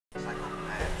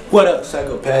What up,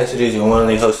 psychopaths? It is your one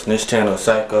only host on this channel,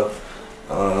 SiKO.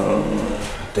 I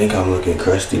think I'm looking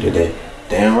crusty today.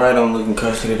 Damn right I'm looking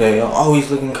crusty today. I'm always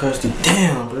looking crusty.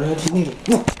 Damn, bro, I just need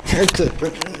a haircut, bro.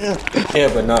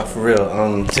 Yeah, but not for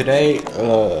real. Today,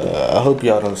 I hope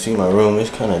y'all don't see my room. It's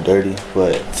kind of dirty,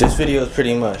 but this video is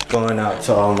pretty much going out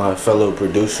to all my fellow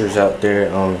producers out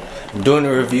there. I'm doing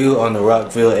a review on the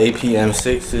ROCKVILLE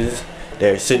APM6s.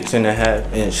 They're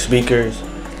 6.5-inch speakers.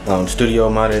 Studio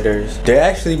monitors. They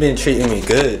actually been treating me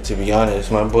good, to be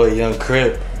honest. My boy Young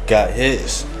Crip got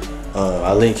his.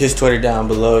 I link his Twitter down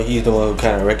below. He's the one who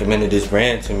kind of recommended this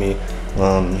brand to me.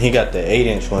 He got the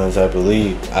 8-inch ones, I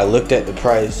believe. I looked at the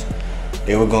price.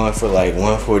 They were going for like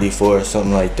 $144 or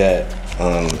something like that.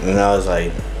 And I was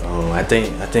like, I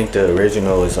think the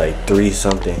original was like $3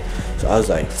 something. So I was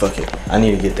like, fuck it, I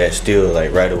need to get that still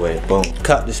like right away. Boom,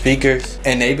 cop the speakers,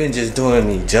 and they've been just doing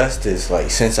me justice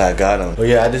like since I got them. But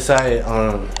yeah, I decided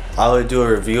I would do a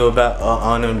review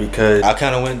on them because I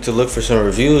kind of went to look for some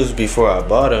reviews before I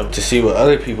bought them to see what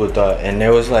other people thought, and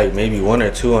there was like maybe 1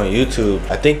 or 2 on YouTube.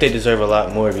 I think they deserve a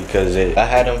lot more because I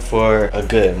had them for a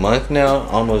good month now,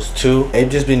 almost 2. They've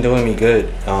just been doing me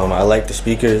good. I like the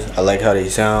speakers. I like how they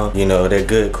sound. You know, they're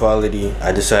good quality.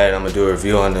 I decided I'm gonna do a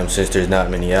review on them since there's not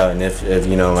many out, and if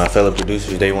you know, my fellow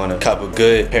producers, they want to cop a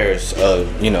good pair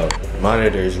of, you know,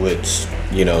 monitors with,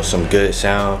 you know, some good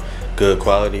sound, good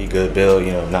quality, good build,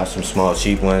 you know, not some small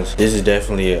cheap ones, this is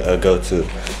definitely a go-to.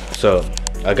 So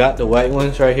I got the white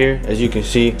ones right here, as you can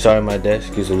see. Sorry, my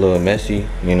desk is a little messy,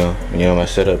 you know my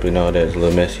setup and all that is a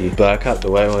little messy, but I copped the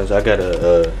white ones. I got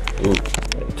a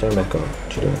turn back on.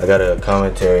 I got a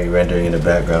commentary rendering in the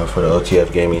background for the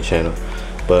OTF gaming channel,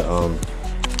 but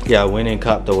yeah, I went and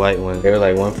copped the white one. They were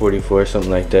like $144 or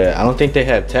something like that. I don't think they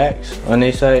have tax on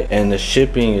their site, and the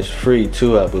shipping is free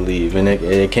too, I believe. And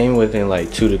it came within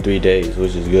like 2 to 3 days,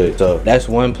 which is good. So that's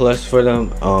one plus for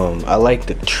them. I like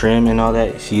the trim and all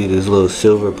that. See this little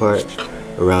silver part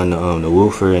around the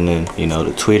woofer, and then, you know,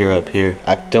 the tweeter up here.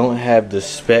 I don't have the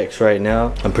specs right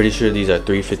now. I'm pretty sure these are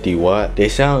 350 watt. They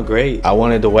sound great. I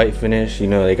wanted the white finish. You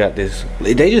know, they got this.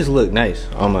 They just look nice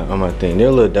on my thing. They're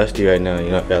a little dusty right now. You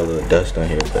know, got a little dust on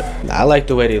here, but I like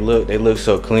the way they look. They look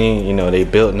so clean. You know, they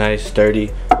built nice,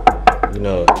 sturdy. You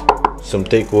know, some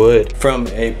thick wood. From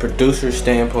a producer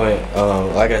standpoint,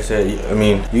 like I said, I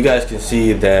mean, you guys can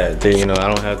see that they, you know, I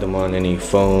don't have them on any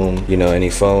foam, you know, any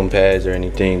foam pads or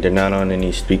anything. They're not on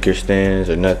any speaker stands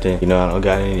or nothing. You know, I don't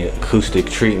got any acoustic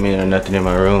treatment or nothing in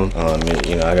my room.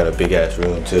 You know, I got a big ass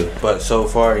room too. But so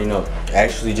far, you know,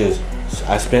 actually just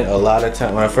I spent a lot of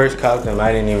time. When I first copped them,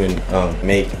 I didn't even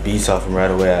make beats off them right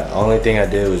away. The only thing I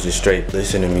did was just straight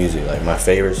listen to music, like my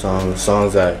favorite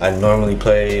songs I normally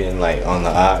play, and like on the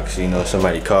aux, you know,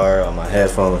 somebody's car, on my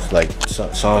headphones, like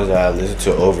songs that I listen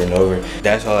to over and over.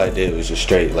 That's all I did, was just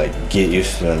straight like get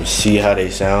used to them, see how they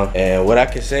sound. And what I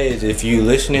can say is, if you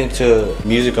listening to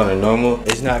music on a normal,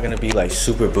 it's not gonna be like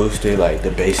super boosted, like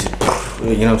the bass is,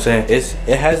 you know what I'm saying?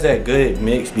 It has that good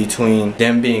mix between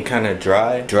them being kind of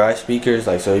dry speakers.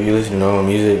 Like, so if you listen to normal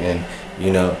music, and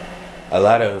you know, a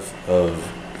lot of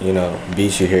you know,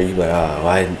 beats you hear, you like, oh,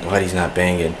 why he's not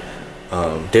banging.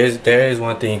 There is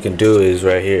one thing you can do, is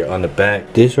right here on the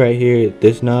back, this right here,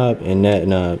 this knob and that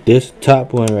knob, this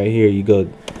top one right here, you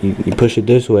push it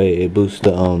this way, it boosts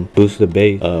the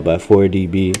bass by 4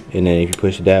 dB, and then if you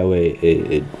push it that way,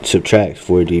 it subtracts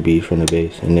 4 dB from the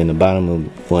bass. And then the bottom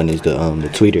one is the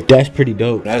tweeter. That's pretty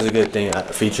dope. That's a good thing,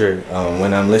 feature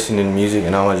when I'm listening to music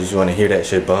and I just want to hear that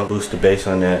shit boost the bass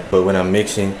on that. But when I'm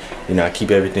mixing, you know, I keep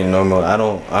everything normal. I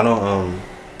don't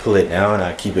pull it down.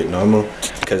 I keep it normal,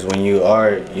 because when you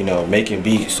are, you know, making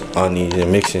beats on these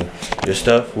and mixing, your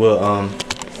stuff will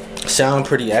sound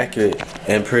pretty accurate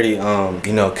and pretty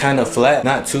you know, kind of flat,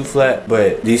 not too flat.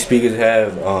 But these speakers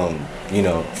have you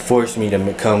know, forced me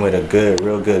to come with a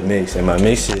real good mix, and my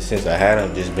mixes since I had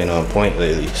them just been on point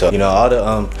lately. So, you know, all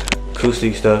the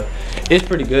acoustic stuff, it's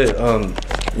pretty good.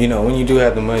 You know, when you do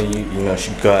have the money, you know,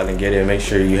 should go out and get it. Make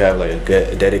sure you have like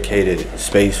a dedicated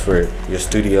space for your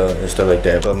studio and stuff like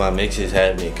that. But my mixes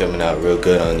have been coming out real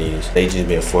good on these. They just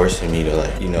been forcing me to,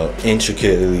 like, you know,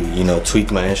 intricately, you know,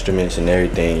 tweak my instruments and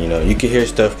everything. You know, you can hear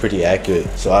stuff pretty accurate.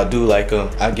 So I do like them.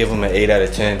 I give them an 8 out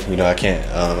of 10. You know, I can't,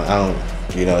 I don't,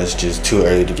 you know, it's just too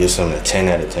early to give something a 10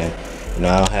 out of 10. You know,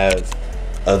 I don't have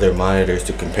other monitors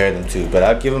to compare them to, but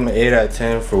I'll give them an 8 out of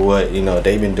 10 for what, you know,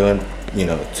 they've been doing, you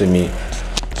know, to me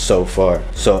so far.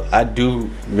 So I do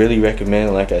really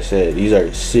recommend, like I said, these are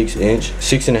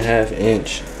 6.5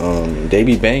 inch. They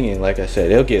be banging, like I said.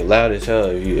 They'll get loud as hell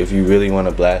if you really want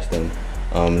to blast them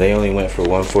They only went for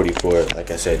 $144.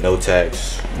 Like I said, no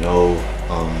tax, no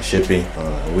shipping.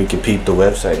 We can peep the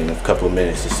website in a couple of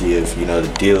minutes to see if, you know,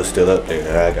 the deal is still up there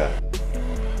that I got.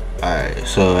 Alright,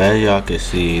 so as y'all can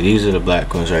see, these are the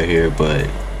black ones right here, but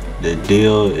the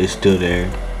deal is still there,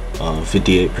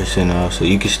 58% off. So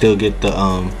you can still get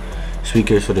the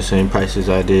speakers for the same price as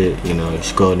I did. You know, you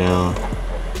scroll down,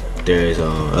 there's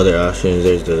other options.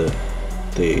 There's the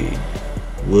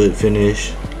wood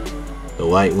finish, the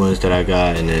white ones that I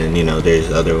got, and then, you know,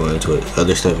 there's other ones with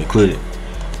other stuff included.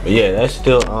 But yeah, that's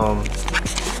still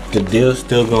the deal's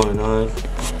still going on.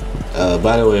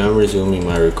 By the way, I'm resuming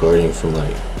my recording from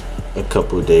like a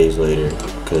couple of days later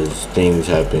because things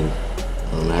happened.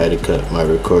 I had to cut my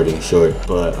recording short,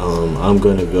 but I'm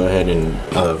gonna go ahead and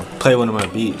play one of my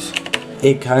beats.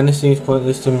 It kind of seems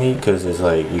pointless to me because it's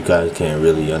like you guys can't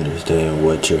really understand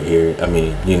what you're hearing. I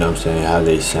mean, you know what I'm saying, how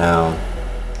they sound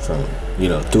from, you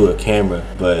know, through a camera.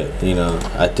 But, you know,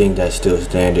 I think that's still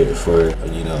standard for,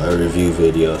 you know, a review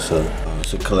video. So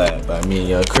it's a collab by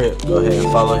me and Crip. Go ahead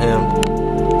and follow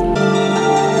him.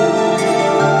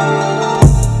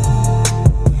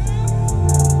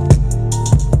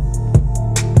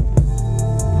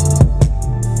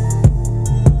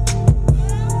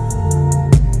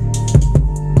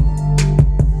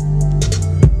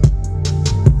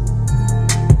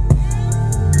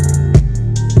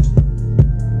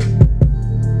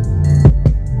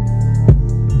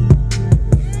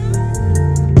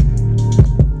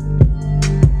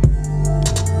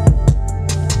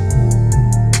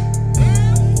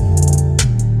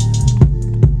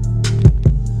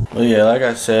 Well, yeah, like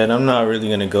I said, I'm not really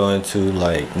gonna go into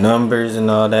like numbers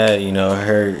and all that, you know,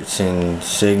 hertz and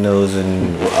signals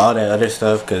and all that other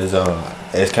stuff, because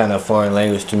it's kind of foreign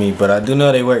language to me. But I do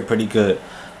know they work pretty good.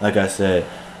 Like I said,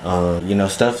 you know,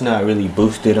 stuff's not really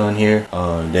boosted on here.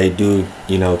 They do,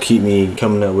 you know, keep me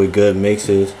coming up with good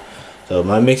mixes. So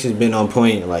my mix has been on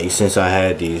point like since I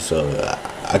had these, so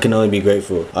I can only be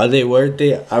grateful. Are they worth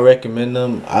it? I recommend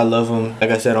them. I love them.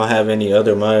 Like I said, I don't have any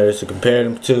other monitors to compare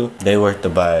them to. They worth the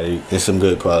buy. It's some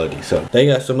good quality. So thank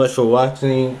you guys so much for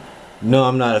watching. No,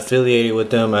 I'm not affiliated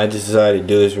with them. I just decided to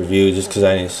do this review just because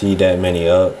I didn't see that many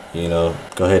up. You know,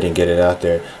 go ahead and get it out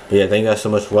there. But yeah, thank you guys so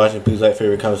much for watching. Please like,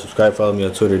 favorite, comment, subscribe, follow me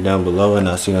on Twitter down below, and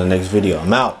I'll see you on the next video.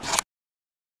 I'm out.